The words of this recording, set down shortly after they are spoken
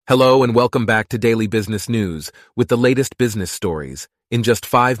Hello and welcome back to Daily Business News with the latest business stories in just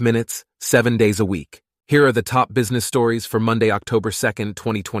 5 minutes, 7 days a week. Here are the top business stories for Monday, October 2nd,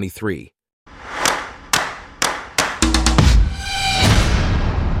 2023.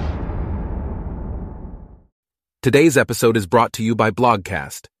 Today's episode is brought to you by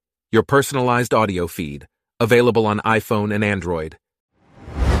Blogcast, your personalized audio feed, available on iPhone and Android.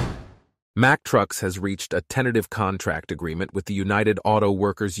 Mack Trucks has reached a tentative contract agreement with the United Auto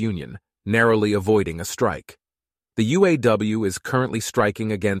Workers Union, narrowly avoiding a strike. The UAW is currently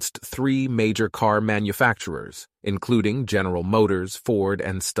striking against 3 major car manufacturers, including General Motors, Ford,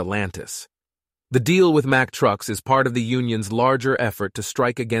 and Stellantis. The deal with Mack Trucks is part of the union's larger effort to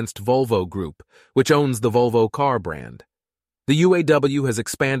strike against Volvo Group, which owns the Volvo car brand. The UAW has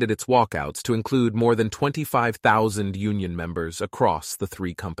expanded its walkouts to include more than 25,000 union members across the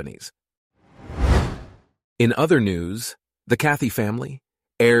 3 companies. In other news, the Cathy family,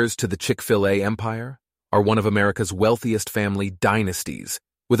 heirs to the Chick-fil-A empire, are one of America's wealthiest family dynasties,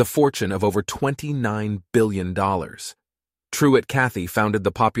 with a fortune of over $29 billion. Truett Cathy founded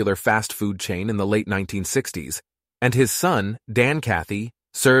the popular fast food chain in the late 1960s, and his son, Dan Cathy,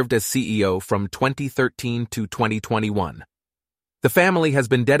 served as CEO from 2013 to 2021. The family has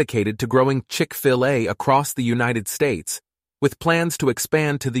been dedicated to growing Chick-fil-A across the United States, with plans to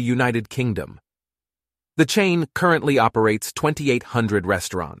expand to the United Kingdom. The chain currently operates 2,800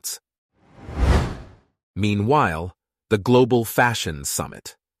 restaurants. Meanwhile, the Global Fashion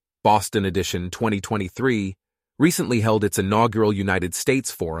Summit, Boston Edition 2023, recently held its inaugural United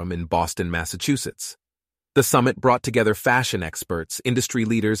States Forum in Boston, Massachusetts. The summit brought together fashion experts, industry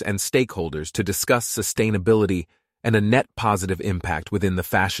leaders, and stakeholders to discuss sustainability and a net positive impact within the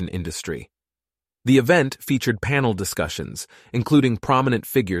fashion industry. The event featured panel discussions, including prominent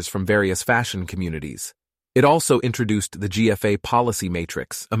figures from various fashion communities. It also introduced the GFA Policy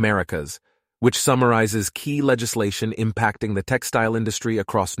Matrix, Americas, which summarizes key legislation impacting the textile industry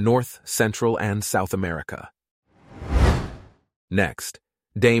across North, Central, and South America. Next,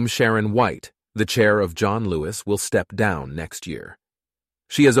 Dame Sharon White, the chair of John Lewis, will step down next year.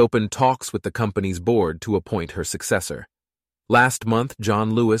 She has opened talks with the company's board to appoint her successor. Last month,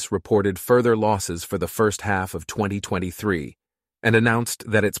 John Lewis reported further losses for the first half of 2023 and announced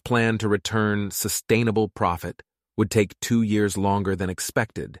that its plan to return sustainable profit would take 2 years longer than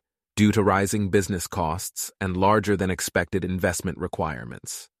expected due to rising business costs and larger than expected investment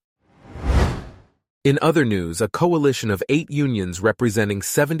requirements. In other news, a coalition of 8 unions representing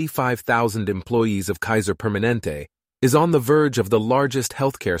 75,000 employees of Kaiser Permanente is on the verge of the largest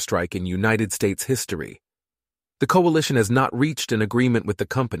healthcare strike in United States history. The coalition has not reached an agreement with the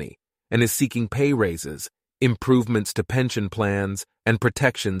company and is seeking pay raises, improvements to pension plans, and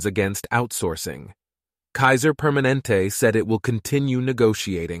protections against outsourcing. Kaiser Permanente said it will continue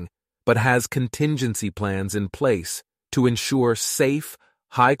negotiating, but has contingency plans in place to ensure safe,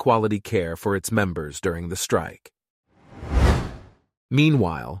 high-quality care for its members during the strike.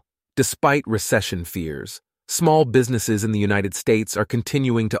 Meanwhile, despite recession fears, small businesses in the United States are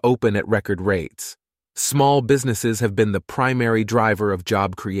continuing to open at record rates. Small businesses have been the primary driver of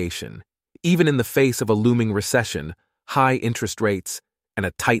job creation, even in the face of a looming recession, high interest rates, and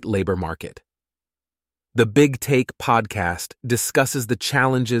a tight labor market. The Big Take podcast discusses the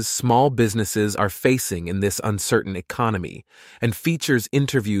challenges small businesses are facing in this uncertain economy and features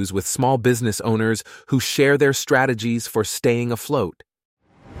interviews with small business owners who share their strategies for staying afloat.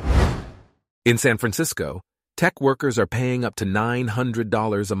 In San Francisco, tech workers are paying up to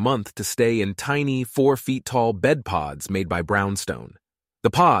 $900 a month to stay in tiny 4-feet-tall bed pods made by Brownstone. The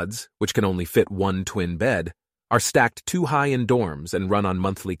pods, which can only fit 1 twin bed, are stacked too high in dorms and run on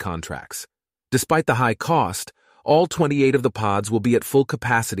monthly contracts. Despite the high cost, all 28 of the pods will be at full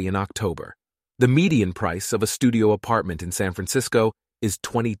capacity in October. The median price of a studio apartment in San Francisco is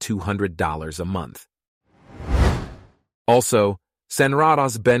 $2,200 a month. Also,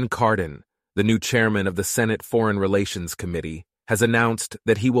 Senators Ben Cardin, the new chairman of the Senate Foreign Relations Committee, has announced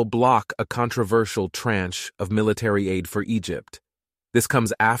that he will block a controversial tranche of military aid for Egypt. This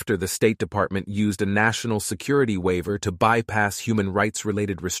comes after the State Department used a national security waiver to bypass human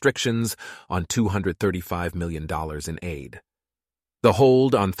rights-related restrictions on $235 million in aid. The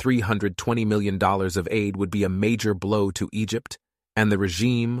hold on $320 million of aid would be a major blow to Egypt and the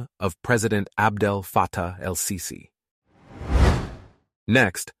regime of President Abdel Fattah el-Sisi.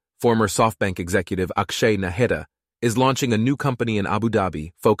 Next, former SoftBank executive Akshay Naheta is launching a new company in Abu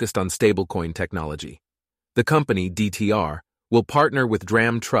Dhabi focused on stablecoin technology. The company, DTR, will partner with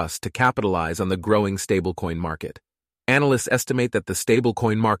Dram Trust to capitalize on the growing stablecoin market. Analysts estimate that the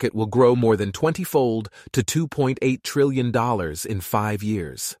stablecoin market will grow more than 20-fold to $2.8 trillion in 5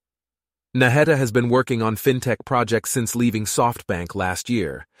 years. Naheta has been working on fintech projects since leaving SoftBank last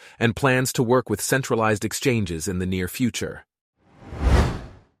year and plans to work with centralized exchanges in the near future.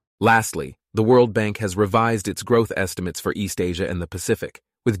 Lastly, the World Bank has revised its growth estimates for East Asia and the Pacific,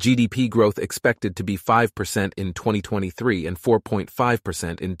 with GDP growth expected to be 5% in 2023 and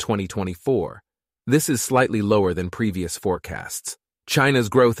 4.5% in 2024. This is slightly lower than previous forecasts. China's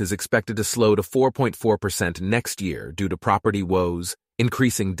growth is expected to slow to 4.4% next year due to property woes,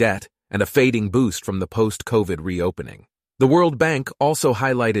 increasing debt, and a fading boost from the post-COVID reopening. The World Bank also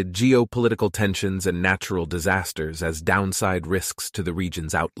highlighted geopolitical tensions and natural disasters as downside risks to the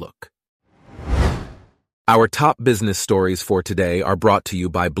region's outlook. Our top business stories for today are brought to you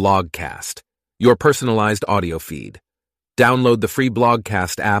by Blogcast, your personalized audio feed. Download the free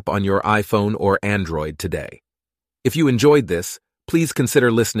Blogcast app on your iPhone or Android today. If you enjoyed this, please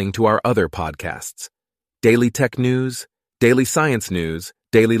consider listening to our other podcasts: Daily Tech News, Daily Science News,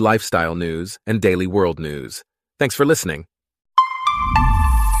 Daily Lifestyle News, and Daily World News. Thanks for listening.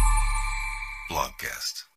 Blogcast.